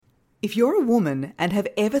If you're a woman and have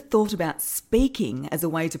ever thought about speaking as a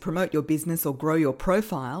way to promote your business or grow your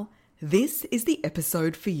profile, this is the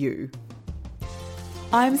episode for you.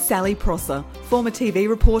 I'm Sally Prosser, former TV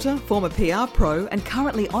reporter, former PR pro, and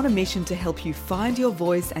currently on a mission to help you find your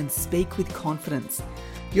voice and speak with confidence.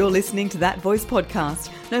 You're listening to That Voice podcast.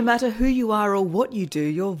 No matter who you are or what you do,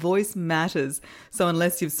 your voice matters. So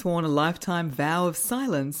unless you've sworn a lifetime vow of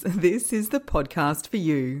silence, this is the podcast for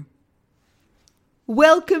you.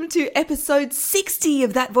 Welcome to episode 60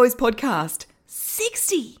 of That Voice podcast.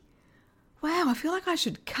 60! Wow, I feel like I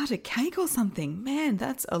should cut a cake or something. Man,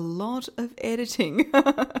 that's a lot of editing.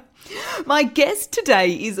 My guest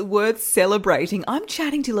today is worth celebrating. I'm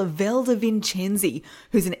chatting to Lavelda Vincenzi,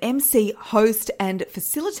 who's an MC, host and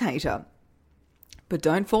facilitator. But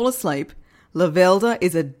don't fall asleep. Lavelda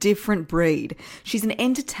is a different breed. She's an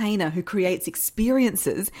entertainer who creates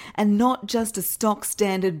experiences and not just a stock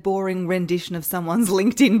standard boring rendition of someone's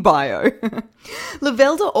LinkedIn bio.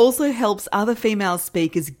 Lavelda also helps other female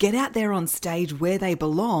speakers get out there on stage where they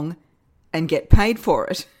belong and get paid for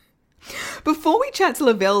it. Before we chat to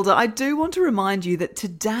Lavelda, I do want to remind you that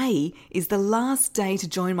today is the last day to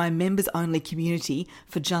join my members-only community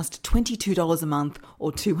for just $22 a month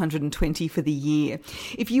or $220 for the year.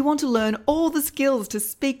 If you want to learn all the skills to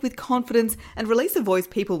speak with confidence and release a voice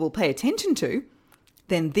people will pay attention to,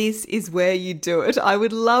 then this is where you do it. I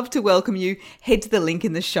would love to welcome you. Head to the link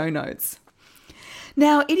in the show notes.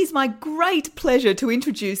 Now, it is my great pleasure to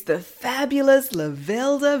introduce the fabulous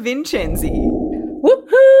Lavelda Vincenzi.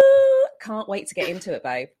 Woohoo! Can't wait to get into it,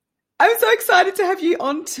 babe. I'm so excited to have you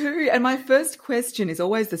on too. And my first question is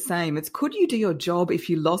always the same. It's, could you do your job if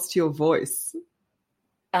you lost your voice?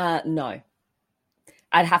 No.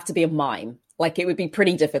 I'd have to be a mime. Like, it would be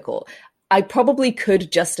pretty difficult. I probably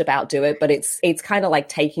could just about do it, but it's kind of like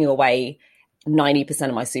taking away 90%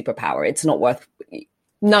 of my superpower. It's not worth.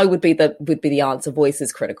 No would be the answer. Voice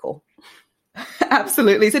is critical.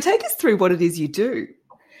 Absolutely. So take us through what it is you do.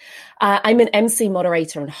 I'm an MC,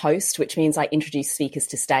 moderator, and host, which means I introduce speakers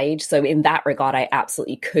to stage. So in that regard, I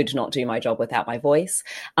absolutely could not do my job without my voice.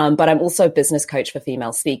 But I'm also a business coach for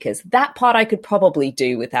female speakers. That part I could probably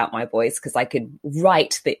do without my voice because I could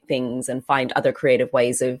write things and find other creative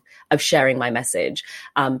ways of sharing my message.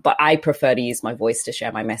 But I prefer to use my voice to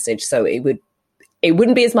share my message. So it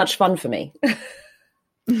wouldn't be as much fun for me. And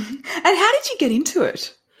how did you get into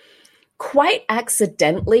it? Quite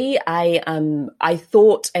accidentally, I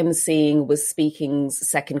thought emceeing was speaking's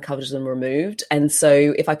second cousin removed. And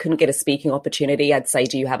so if I couldn't get a speaking opportunity, I'd say,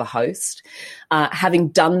 do you have a host? Having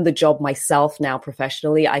done the job myself now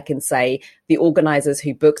professionally, I can say the organizers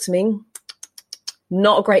who booked me,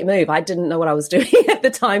 not a great move. I didn't know what I was doing at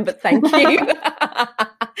the time, but thank you.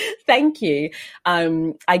 Thank you.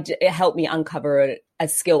 It helped me uncover a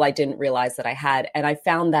skill I didn't realize that I had. And I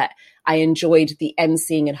found that I enjoyed the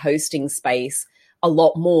emceeing and hosting space a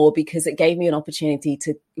lot more because it gave me an opportunity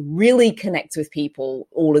to really connect with people,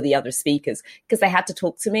 all of the other speakers, because they had to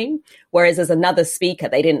talk to me. Whereas as another speaker,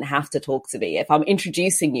 they didn't have to talk to me. If I'm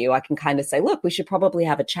introducing you, I can kind of say, look, we should probably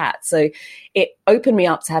have a chat. So it opened me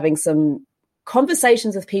up to having some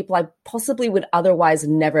conversations with people I possibly would otherwise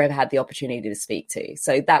never have had the opportunity to speak to.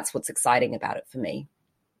 So that's what's exciting about it for me.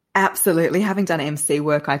 Absolutely. Having done MC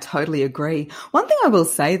work, I totally agree. One thing I will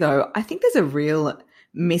say, though, I think there's a real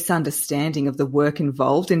misunderstanding of the work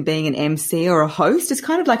involved in being an MC or a host. It's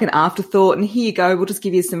kind of like an afterthought, and here you go, we'll just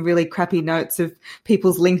give you some really crappy notes of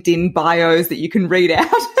people's LinkedIn bios that you can read out,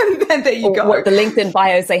 and then there you go. What, the LinkedIn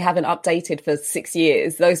bios they haven't updated for 6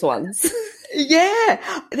 years, those ones.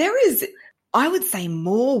 Yeah. There is, I would say,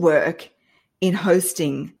 more work in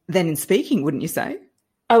hosting than in speaking, wouldn't you say?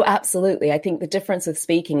 Oh, absolutely. I think the difference with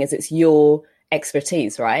speaking is it's your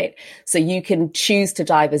expertise, right? So you can choose to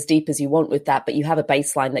dive as deep as you want with that, but you have a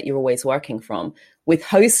baseline that you're always working from. With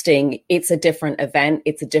hosting, it's a different event.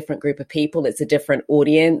 It's a different group of people. It's a different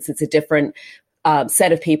audience. It's a different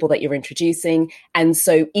set of people that you're introducing. And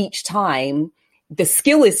so each time, the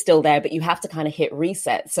skill is still there, but you have to kind of hit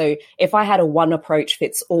reset. So if I had a one approach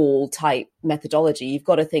fits all type methodology, you've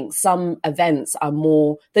got to think some events are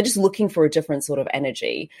more, they're just looking for a different sort of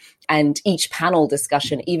energy. And each panel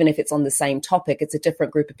discussion, even if it's on the same topic, it's a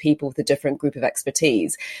different group of people with a different group of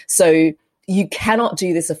expertise. So you cannot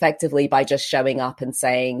do this effectively by just showing up and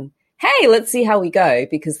saying, hey, let's see how we go.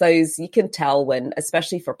 Because those, you can tell when,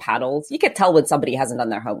 especially for panels, you can tell when somebody hasn't done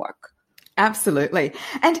their homework. Absolutely.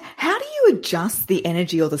 And how do you adjust the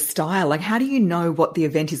energy or the style? Like, how do you know what the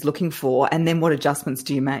event is looking for, and then what adjustments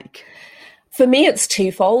do you make? For me, it's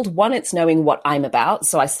twofold. One, it's knowing what I'm about.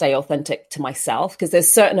 So I stay authentic to myself, because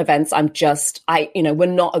there's certain events we're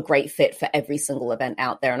not a great fit for every single event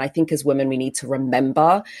out there. And I think as women, we need to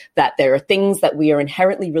remember that there are things that we are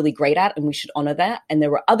inherently really great at and we should honor that. And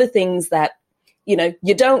there are other things that,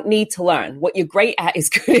 you don't need to learn. What you're great at is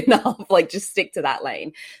good enough. Like, just stick to that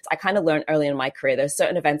lane. So I kind of learned early in my career, there's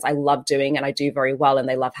certain events I love doing and I do very well and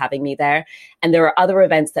they love having me there. And there are other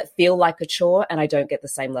events that feel like a chore and I don't get the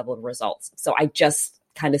same level of results. So I just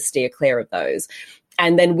kind of steer clear of those.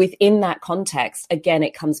 And then within that context, again,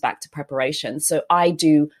 it comes back to preparation. So I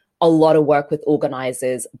do a lot of work with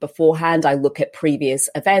organizers beforehand. I look at previous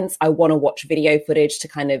events. I want to watch video footage to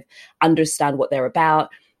kind of understand what they're about.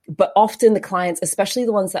 But often the clients, especially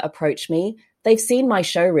the ones that approach me, they've seen my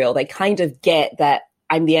show reel. They kind of get that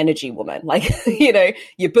I'm the energy woman. Like,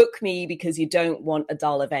 you book me because you don't want a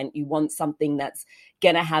dull event. You want something that's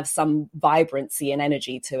going to have some vibrancy and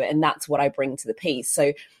energy to it. And that's what I bring to the piece.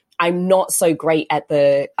 So I'm not so great at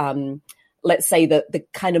the, let's say the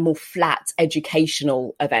kind of more flat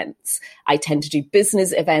educational events. I tend to do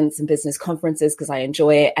business events and business conferences because I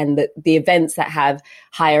enjoy it. And the events that have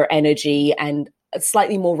higher energy and a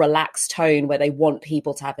slightly more relaxed tone where they want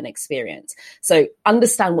people to have an experience. So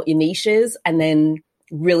understand what your niche is and then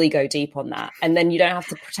really go deep on that. And then you don't have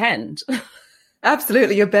to pretend.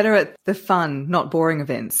 Absolutely. You're better at the fun, not boring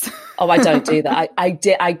events. Oh, I don't do that.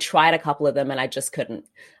 I tried a couple of them and I just couldn't.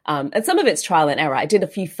 And some of it's trial and error. I did a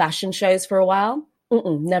few fashion shows for a while.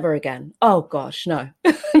 Never again. Oh gosh, no.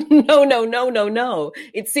 No.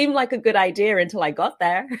 It seemed like a good idea until I got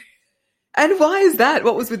there. And why is that?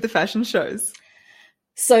 What was with the fashion shows?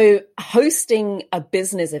 So hosting a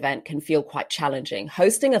business event can feel quite challenging.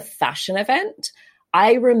 Hosting a fashion event,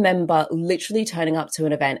 I remember literally turning up to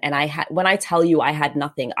an event and when I tell you I had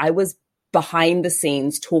nothing, I was behind the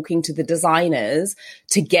scenes talking to the designers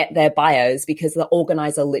to get their bios because the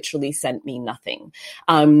organizer literally sent me nothing.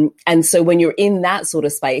 And so when you're in that sort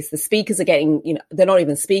of space, the speakers are getting, they're not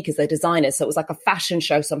even speakers, they're designers. So it was like a fashion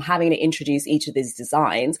show. So I'm having to introduce each of these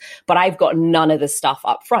designs, but I've got none of the stuff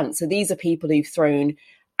up front. So these are people who've thrown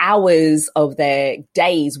hours of their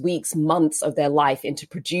days, weeks, months of their life into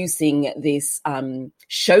producing this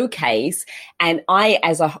showcase. And I,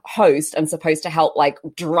 as a host, am supposed to help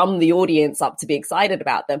drum the audience up to be excited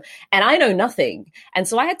about them. And I know nothing. And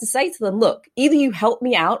so I had to say to them, look, either you help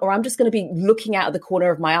me out or I'm just going to be looking out of the corner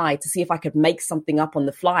of my eye to see if I could make something up on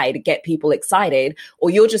the fly to get people excited, or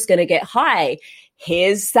you're just going to get, hi,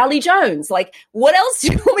 here's Sally Jones. What else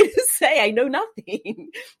do you want me to say? I know nothing.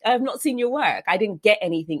 I've not seen your work. I didn't get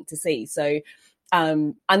anything to see. So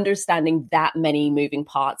understanding that many moving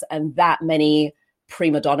parts and that many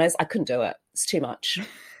prima donnas, I couldn't do it. It's too much.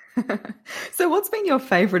 So what's been your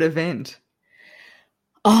favorite event?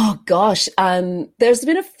 Oh, gosh. There's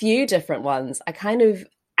been a few different ones.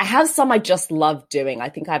 I have some I just love doing. I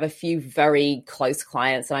think I have a few very close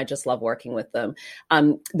clients and I just love working with them.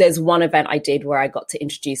 There's one event I did where I got to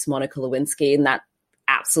introduce Monica Lewinsky, and that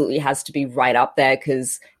absolutely has to be right up there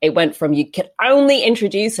because it went from you can only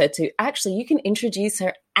introduce her to actually you can introduce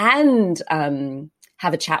her and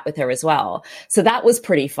have a chat with her as well. So that was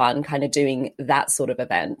pretty fun, kind of doing that sort of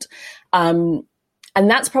event. And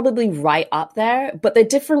that's probably right up there, but they're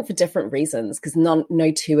different for different reasons because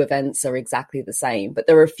no two events are exactly the same, but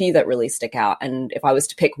there are a few that really stick out. And if I was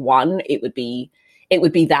to pick one, it would be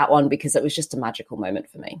that one because it was just a magical moment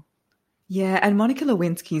for me. Yeah, and Monica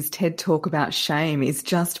Lewinsky's TED Talk about shame is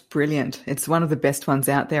just brilliant. It's one of the best ones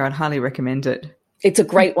out there. I'd highly recommend it. It's a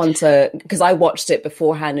great one because I watched it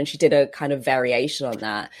beforehand and she did a kind of variation on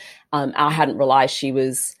that. I hadn't realized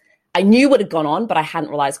I knew what had gone on, but I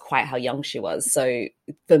hadn't realized quite how young she was. So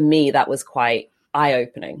for me, that was quite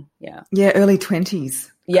eye-opening. Yeah. Yeah, early 20s.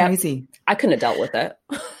 Yeah. Crazy. I couldn't have dealt with it.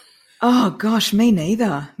 Oh, gosh, me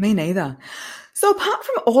neither. So apart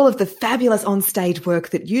from all of the fabulous on-stage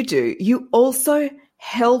work that you do, you also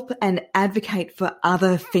help and advocate for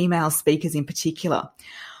other female speakers in particular.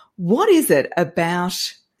 What is it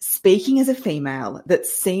about speaking as a female that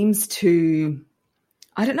seems to,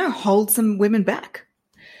 hold some women back?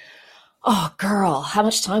 Oh, girl, how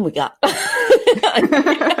much time we got?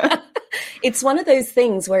 It's one of those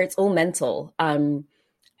things where it's all mental.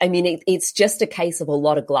 It's just a case of a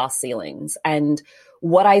lot of glass ceilings. And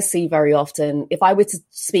what I see very often, if I were to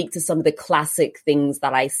speak to some of the classic things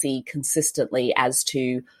that I see consistently as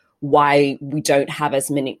to why we don't have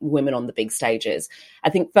as many women on the big stages, I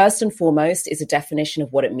think first and foremost is a definition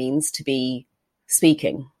of what it means to be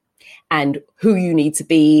speaking and who you need to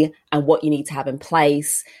be and what you need to have in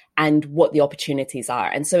place and what the opportunities are.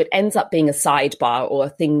 And so it ends up being a sidebar or a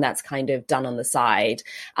thing that's kind of done on the side.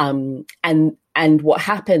 And what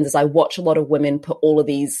happens is I watch a lot of women put all of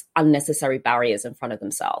these unnecessary barriers in front of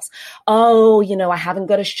themselves. Oh, I haven't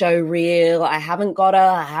got a show reel. I haven't got a.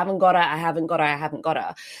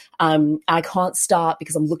 I can't start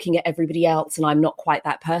because I'm looking at everybody else and I'm not quite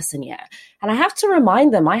that person yet. And I have to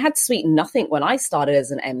remind them, I had sweet nothing when I started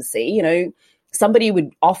as an MC. Somebody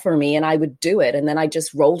would offer me and I would do it. And then I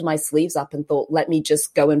just rolled my sleeves up and thought, let me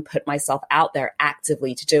just go and put myself out there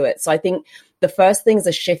actively to do it. So I think the first thing is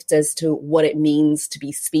a shift as to what it means to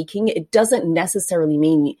be speaking. It doesn't necessarily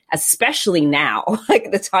mean, especially now,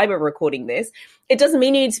 like the time of recording this, it doesn't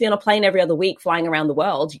mean you need to be on a plane every other week flying around the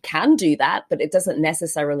world. You can do that, but it doesn't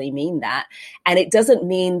necessarily mean that. And it doesn't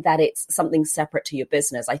mean that it's something separate to your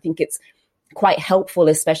business. I think it's quite helpful,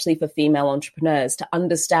 especially for female entrepreneurs, to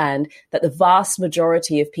understand that the vast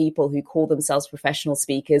majority of people who call themselves professional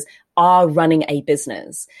speakers are running a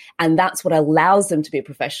business. And that's what allows them to be a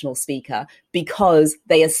professional speaker, because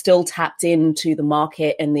they are still tapped into the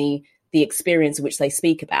market and the experience in which they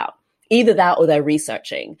speak about. Either that or they're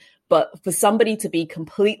researching. But for somebody to be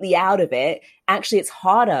completely out of it, actually, it's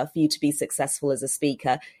harder for you to be successful as a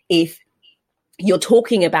speaker if you're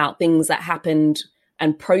talking about things that happened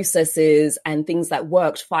and processes and things that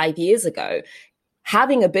worked 5 years ago.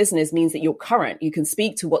 Having a business means that you're current. You can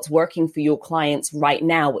speak to what's working for your clients right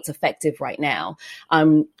now, what's effective right now.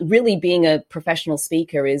 Really being a professional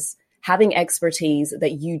speaker is having expertise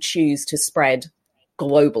that you choose to spread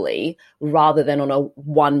globally rather than on a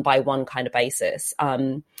one-by-one kind of basis.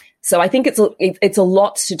 So I think it's a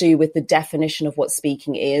lot to do with the definition of what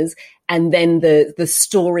speaking is, and then the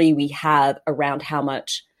story we have around how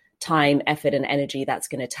much time, effort, and energy that's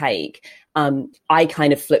going to take. I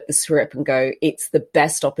kind of flip the script and go, it's the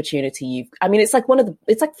best opportunity it's like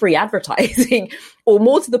it's like free advertising, or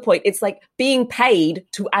more to the point, it's like being paid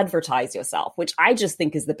to advertise yourself, which I just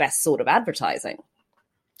think is the best sort of advertising.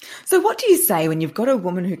 So what do you say when you've got a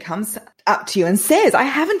woman who comes up to you and says, I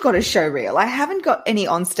haven't got a show reel, I haven't got any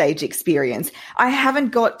onstage experience, I haven't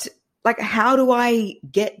got, how do I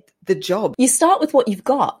get the job? You start with what you've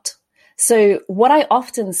got. So what I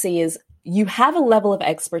often see is you have a level of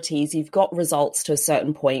expertise, you've got results to a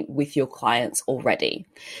certain point with your clients already,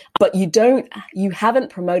 but you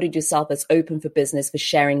haven't promoted yourself as open for business for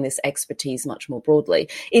sharing this expertise much more broadly.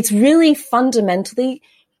 It's really fundamentally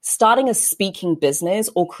starting a speaking business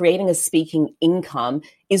or creating a speaking income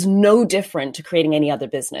is no different to creating any other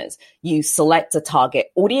business. You select a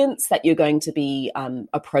target audience that you're going to be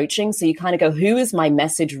approaching. So you kind of go, who is my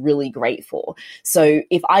message really great for? So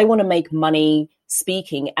if I want to make money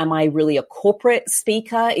speaking, am I really a corporate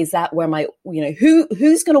speaker? Is that where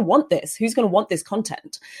who's going to want this? Who's going to want this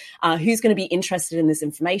content? Who's going to be interested in this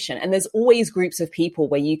information? And there's always groups of people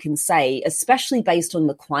where you can say, especially based on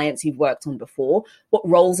the clients you've worked on before, what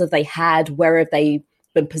roles have they had? Where have they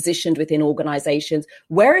been positioned within organizations?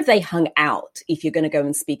 Where have they hung out? If you're going to go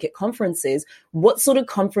and speak at conferences, what sort of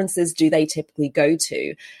conferences do they typically go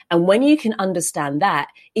to? And when you can understand that,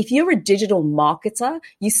 if you're a digital marketer,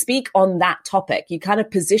 you speak on that topic. You kind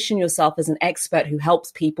of position yourself as an expert who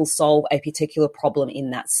helps people solve a particular problem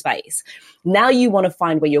in that space. Now you want to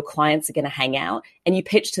find where your clients are going to hang out, and you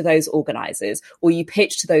pitch to those organizers, or you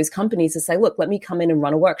pitch to those companies to say, look, let me come in and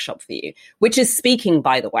run a workshop for you, which is speaking,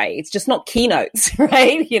 by the way. It's just not keynotes, right?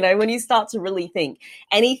 When you start to really think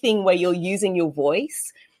anything where you're using your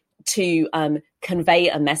voice to convey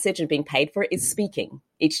a message and being paid for it is speaking.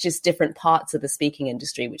 It's just different parts of the speaking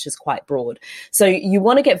industry, which is quite broad. So you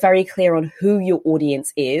want to get very clear on who your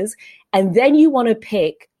audience is, and then you want to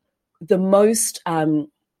pick the most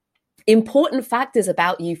important factors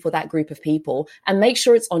about you for that group of people and make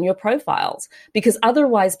sure it's on your profiles, because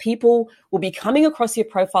otherwise people will be coming across your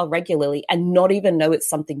profile regularly and not even know it's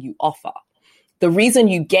something you offer. The reason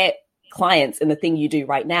you get clients in the thing you do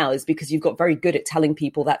right now is because you've got very good at telling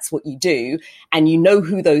people that's what you do, and you know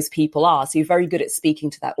who those people are. So you're very good at speaking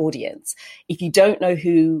to that audience. If you don't know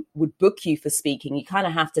who would book you for speaking, you kind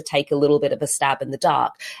of have to take a little bit of a stab in the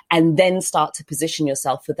dark and then start to position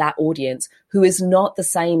yourself for that audience who is not the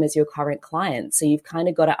same as your current client. So you've kind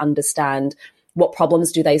of got to understand what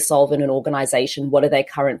problems do they solve in an organization? What are their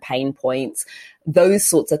current pain points? Those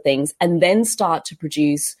sorts of things. And then start to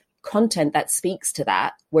produce content that speaks to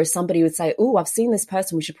that, where somebody would say, oh, I've seen this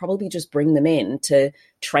person, we should probably just bring them in to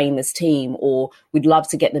train this team, or we'd love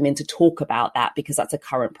to get them in to talk about that because that's a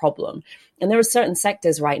current problem. And there are certain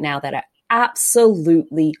sectors right now that are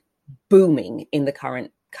absolutely booming in the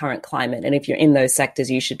current climate. And if you're in those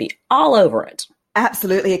sectors, you should be all over it.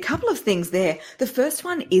 Absolutely. A couple of things there. The first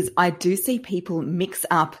one is I do see people mix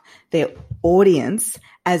up their audience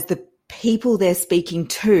as the people they're speaking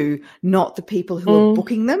to, not the people who are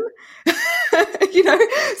booking them. You know,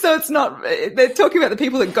 so it's not, they're talking about the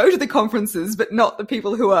people that go to the conferences, but not the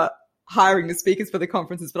people who are hiring the speakers for the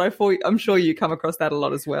conferences. But I'm sure you come across that a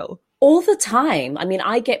lot as well. All the time. I mean,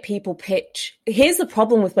 I get people pitch. Here's the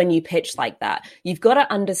problem with when you pitch like that. You've got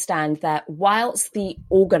to understand that whilst the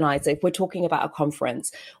organizer, if we're talking about a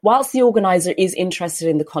conference, whilst the organizer is interested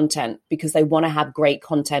in the content because they want to have great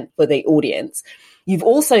content for the audience, you've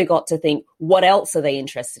also got to think, what else are they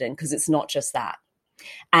interested in? Because it's not just that.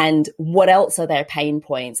 And what else are their pain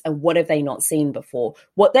points, and what have they not seen before?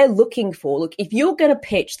 What they're looking for. Look, if you're going to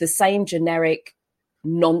pitch the same generic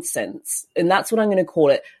nonsense, and that's what I'm going to call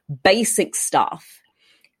it, basic stuff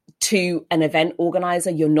to an event organizer,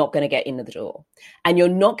 you're not going to get into the door. And you're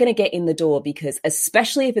not going to get in the door because,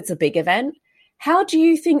 especially if it's a big event, how do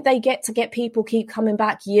you think they get people keep coming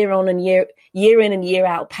back year in and year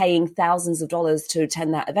out, paying thousands of dollars to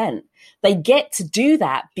attend that event? They get to do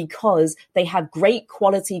that because they have great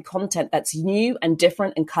quality content that's new and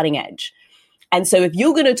different and cutting edge. And so if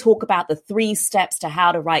you're going to talk about the 3 steps to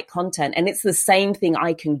how to write content, and it's the same thing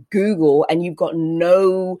I can Google, and you've got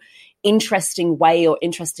no interesting way or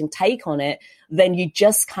interesting take on it, then you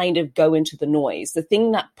just kind of go into the noise. The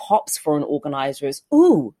thing that pops for an organizer is,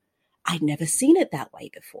 ooh, I'd never seen it that way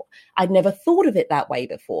before. I'd never thought of it that way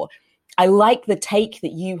before. I like the take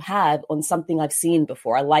that you have on something I've seen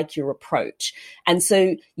before. I like your approach. And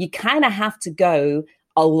so you kind of have to go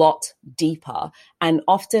a lot deeper. And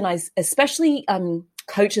often, especially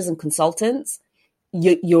coaches and consultants,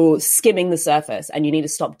 you're skimming the surface, and you need to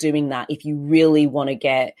stop doing that if you really want to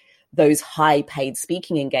get those high paid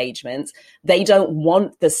speaking engagements. They don't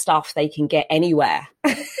want the stuff they can get anywhere.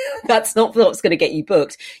 That's not what's going to get you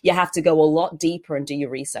booked. You have to go a lot deeper and do your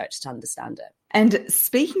research to understand it. And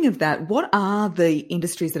speaking of that, what are the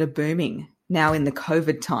industries that are booming now in the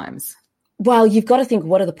COVID times? Well, you've got to think,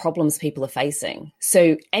 what are the problems people are facing?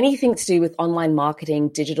 So anything to do with online marketing,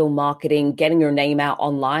 digital marketing, getting your name out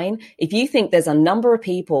online, if you think there's a number of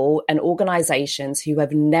people and organizations who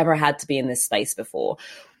have never had to be in this space before,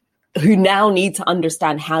 who now need to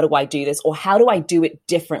understand, how do I do this, or how do I do it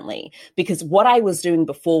differently? Because what I was doing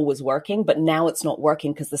before was working, but now it's not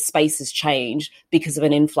working because the space has changed because of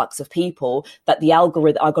an influx of people, that the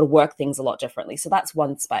algorithm, I've got to work things a lot differently. So that's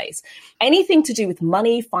one space. Anything to do with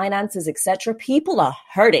money, finances, etc., people are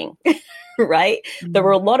hurting. Right? Mm-hmm. There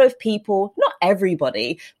were a lot of people, not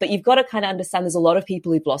everybody, but you've got to kind of understand there's a lot of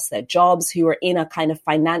people who've lost their jobs, who are in a kind of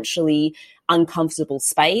financially uncomfortable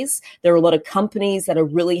space. There are a lot of companies that are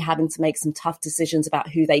really having to make some tough decisions about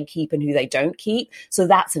who they keep and who they don't keep. So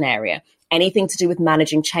that's an area. Anything to do with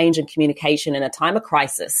managing change and communication in a time of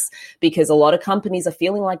crisis, because a lot of companies are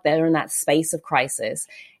feeling like they're in that space of crisis.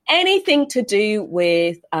 Anything to do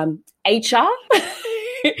with HR,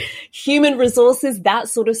 human resources, that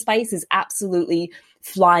sort of space is absolutely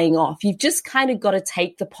flying off. You've just kind of got to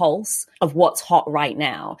take the pulse of what's hot right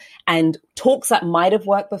now. And talks that might have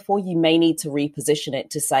worked before, you may need to reposition it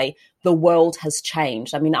to say the world has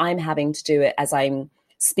changed. I mean, I'm having to do it as I'm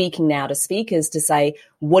speaking now to speakers to say,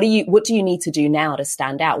 what do you need to do now to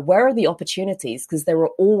stand out? Where are the opportunities? Because there are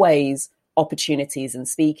always opportunities in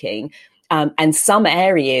speaking. And some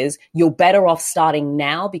areas you're better off starting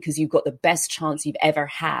now because you've got the best chance you've ever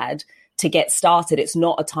had to get started. It's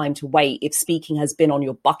not a time to wait. If speaking has been on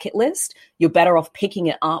your bucket list, you're better off picking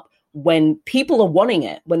it up when people are wanting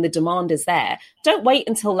it, when the demand is there. Don't wait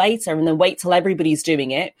until later and then wait till everybody's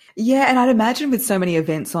doing it. Yeah, and I'd imagine with so many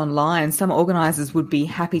events online, some organisers would be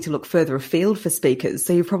happy to look further afield for speakers.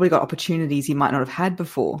 So you've probably got opportunities you might not have had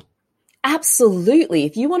before. Absolutely.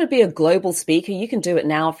 If you want to be a global speaker, you can do it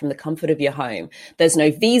now from the comfort of your home. There's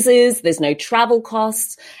no visas, there's no travel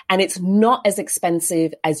costs, and it's not as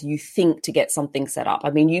expensive as you think to get something set up.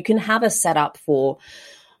 I mean, you can have a setup for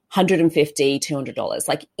 $150, $200,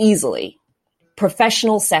 like easily.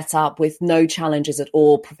 Professional setup with no challenges at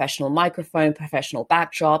all, professional microphone, professional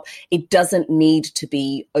backdrop. It doesn't need to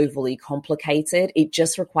be overly complicated. It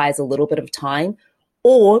just requires a little bit of time.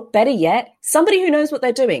 Or better yet, somebody who knows what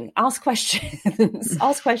they're doing. Ask questions.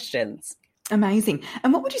 Ask questions. Amazing.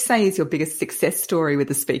 And what would you say is your biggest success story with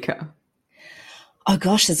a speaker? Oh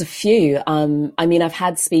gosh, there's a few. I mean, I've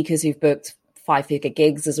had speakers who've booked 5-figure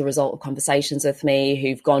gigs as a result of conversations with me,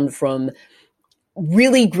 who've gone from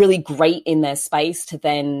really, really great in their space to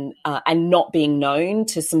then, and not being known,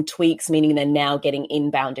 to some tweaks, meaning they're now getting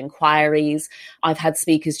inbound inquiries. I've had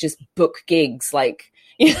speakers just book gigs like,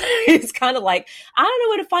 It's kind of like, I don't know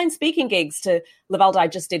where to find speaking gigs. To Lavelda, I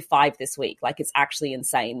just did 5 this week. Like, it's actually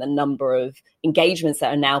insane the number of engagements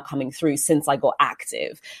that are now coming through since I got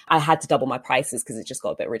active. I had to double my prices because it just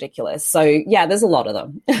got a bit ridiculous. So yeah, there's a lot of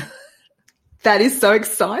them. That is so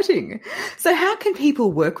exciting. So how can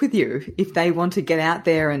people work with you if they want to get out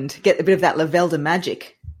there and get a bit of that Lavelda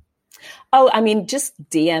magic? Oh, I mean, just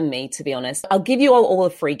DM me, to be honest. I'll give you all the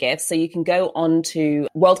free gifts. So you can go on to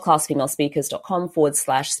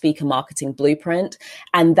worldclassfemalespeakers.com/speaker marketing blueprint.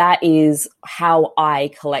 And that is how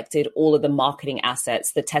I collected all of the marketing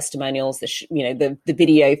assets, the testimonials, the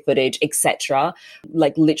video footage, etc.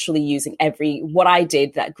 Like literally using what I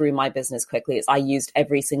did that grew my business quickly is I used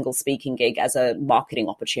every single speaking gig as a marketing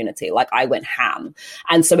opportunity. Like, I went ham.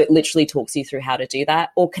 And so it literally talks you through how to do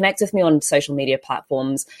that. Or connect with me on social media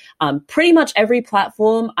platforms. Pretty much every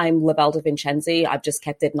platform, I'm Lavelda Vincenzi. I've just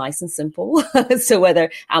kept it nice and simple. So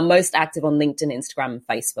whether I'm most active on LinkedIn, Instagram, and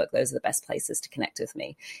Facebook, those are the best places to connect with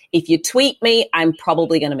me. If you tweet me, I'm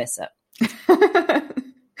probably going to miss it.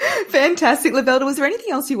 Fantastic. Lavelda, was there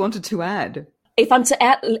anything else you wanted to add? If I'm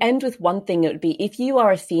to end with one thing, it would be, if you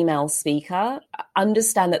are a female speaker,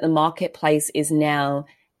 understand that the marketplace is now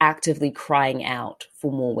actively crying out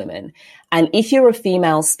for more women. And if you're a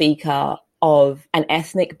female speaker of an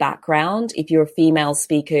ethnic background, if you're a female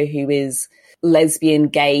speaker who is lesbian,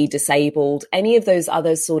 gay, disabled, any of those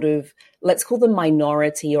other sort of, let's call them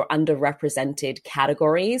minority or underrepresented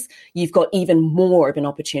categories, you've got even more of an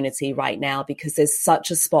opportunity right now because there's such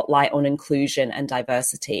a spotlight on inclusion and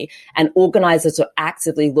diversity. And organizers are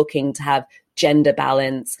actively looking to have gender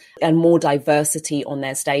balance and more diversity on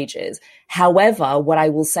their stages. However, what I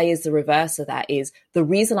will say is the reverse of that is the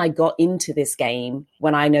reason I got into this game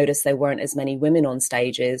when I noticed there weren't as many women on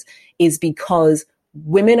stages is because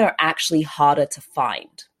women are actually harder to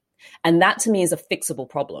find. And that to me is a fixable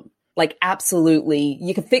problem. Like, absolutely,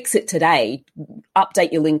 you can fix it today,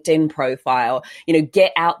 update your LinkedIn profile,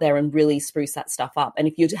 get out there and really spruce that stuff up. And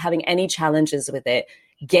if you're having any challenges with it,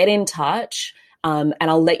 get in touch. And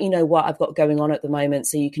I'll let you know what I've got going on at the moment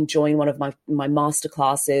so you can join one of my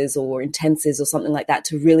masterclasses or intensives or something like that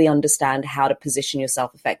to really understand how to position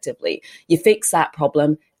yourself effectively. You fix that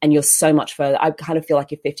problem and you're so much further. I kind of feel like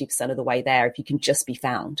you're 50% of the way there if you can just be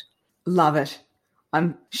found. Love it.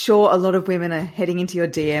 I'm sure a lot of women are heading into your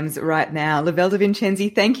DMs right now. Lavelda Vincenzi,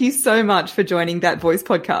 thank you so much for joining That Voice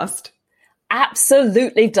podcast.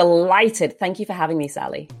 Absolutely delighted. Thank you for having me,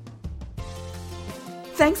 Sally.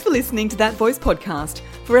 Thanks for listening to That Voice podcast.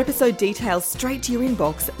 For episode details straight to your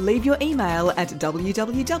inbox, leave your email at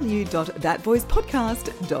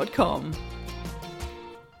www.thatvoicepodcast.com.